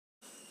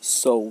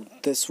So,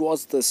 this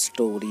was the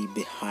story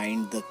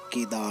behind the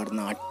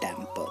Kedarnath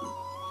temple.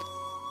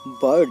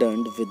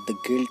 Burdened with the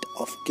guilt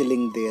of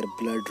killing their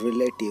blood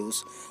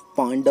relatives,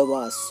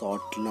 Pandavas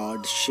sought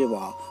Lord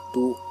Shiva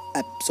to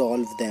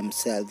absolve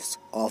themselves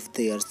of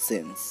their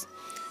sins.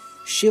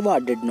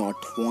 Shiva did not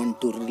want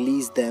to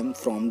release them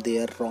from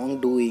their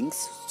wrongdoings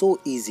so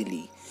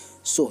easily,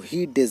 so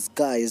he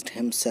disguised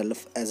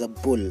himself as a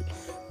bull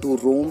to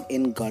roam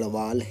in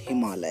Garhwal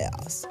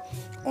Himalayas.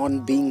 On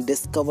being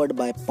discovered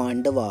by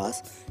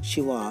Pandavas,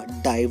 Shiva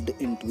dived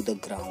into the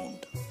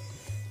ground.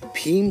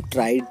 Bhim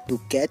tried to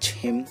catch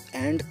him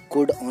and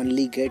could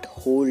only get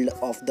hold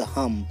of the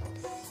hump.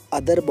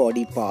 Other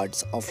body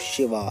parts of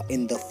Shiva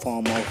in the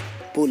form of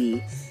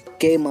bull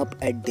came up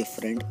at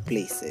different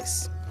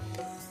places.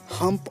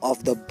 Hump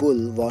of the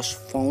bull was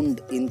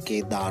found in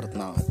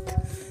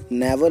Kedarnath.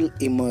 Navel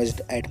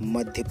emerged at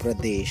Madhya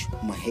Pradesh,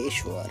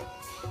 Maheshwar.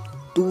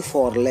 Two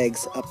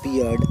forelegs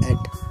appeared at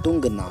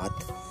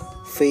Tunganath,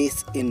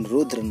 face in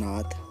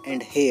Rudranath,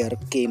 and hair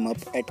came up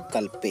at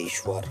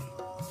Kalpeshwar.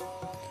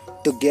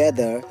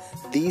 Together,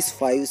 these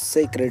five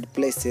sacred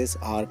places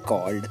are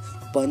called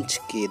Panch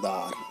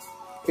Kedar.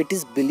 It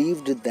is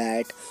believed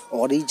that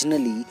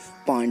originally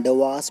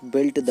Pandavas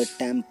built the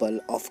temple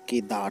of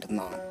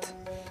Kedarnath.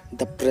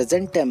 The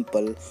present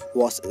temple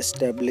was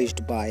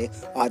established by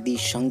Adi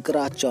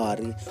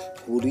Shankaracharya,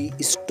 who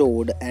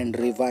restored and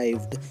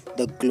revived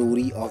the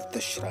glory of the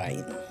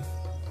shrine.